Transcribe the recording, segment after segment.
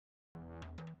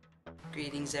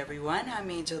Greetings everyone, I'm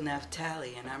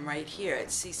AngelNaphtalie and I'm right here at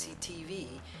CCTV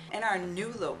in our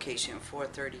new location,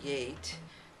 438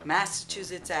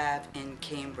 Massachusetts Ave in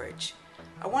Cambridge.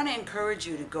 I want to encourage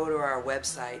you to go to our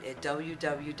website at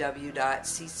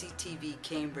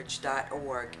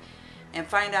www.cctvcambridge.org and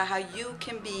find out how you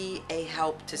can be a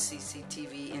help to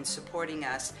CCTV in supporting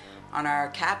us on our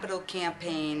capital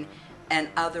campaign and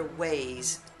other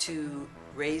ways to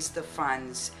raise the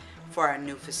funds for our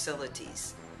new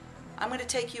facilities. I'm going to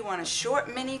take you on a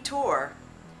short mini tour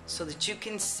so that you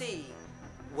can see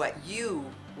what you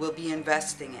will be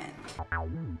investing in.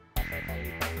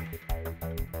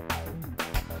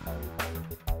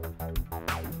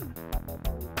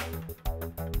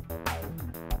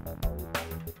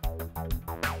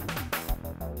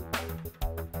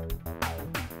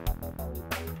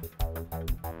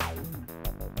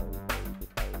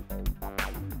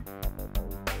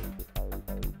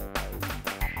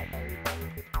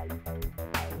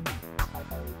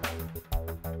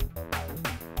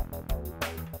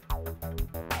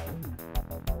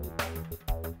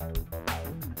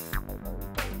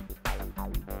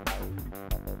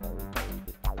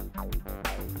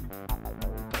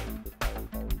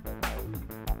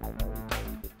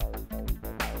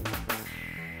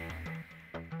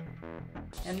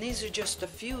 And these are just a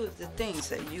few of the things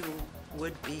that you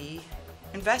would be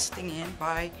investing in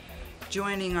by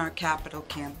joining our capital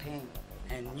campaign.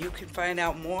 And you can find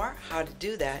out more how to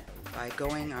do that by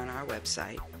going on our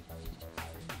website,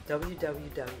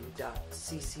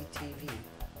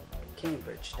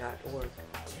 www.cctvcambridge.org.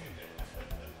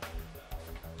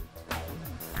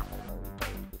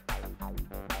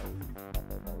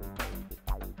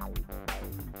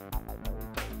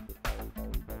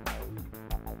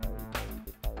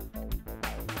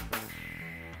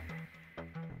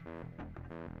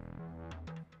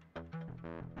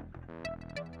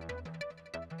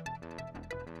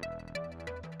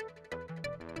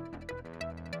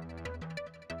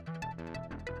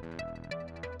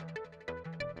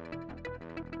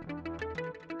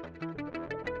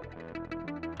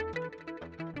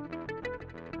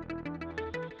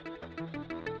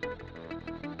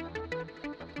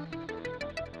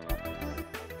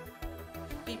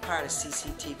 Be part of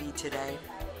CCTV today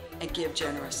and give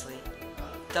generously.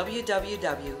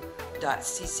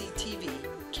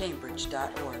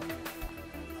 www.cctvcambridge.org